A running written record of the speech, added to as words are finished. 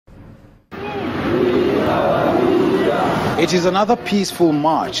It is another peaceful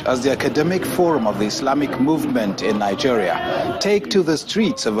march as the academic forum of the Islamic movement in Nigeria take to the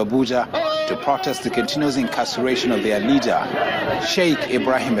streets of Abuja to protest the continuous incarceration of their leader, Sheikh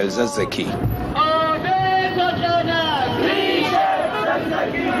Ibrahim El-Zakzaky.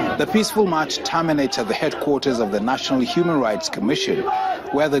 The peaceful march terminates at the headquarters of the National Human Rights Commission,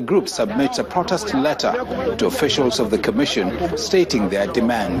 where the group submits a protest letter to officials of the commission stating their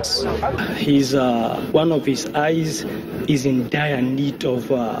demands. One of his eyes is in dire need of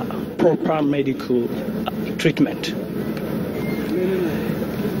proper medical treatment.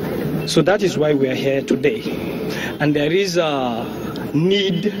 So that is why we are here today. And there is a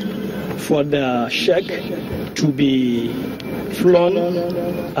need for the Sheikh to be flown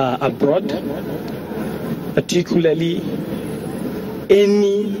abroad, particularly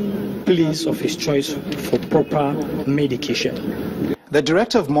any place of his choice for proper medication. The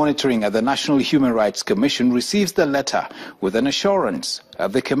Director of Monitoring at the National Human Rights Commission receives the letter with an assurance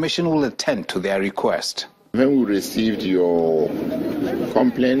that the Commission will attend to their request. When we received your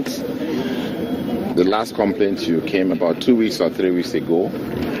complaint, the last complaint you came about 2 weeks or 3 weeks ago,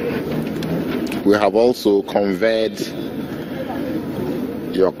 we have also conveyed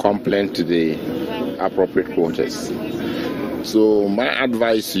your complaint to the appropriate quarters. So my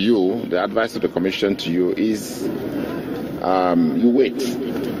advice to you, the advice of the Commission to you is you wait.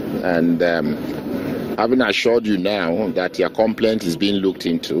 And having assured you now that your complaint is being looked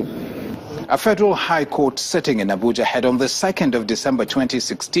into. A federal high court sitting in Abuja had on the 2nd of December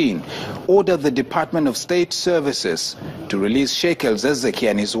 2016 ordered the Department of State Services to release Sheikh El-Zakzaky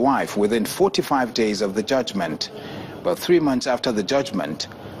and his wife within 45 days of the judgment. But 3 months after the judgment,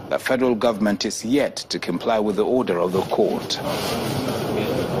 the federal government is yet to comply with the order of the court.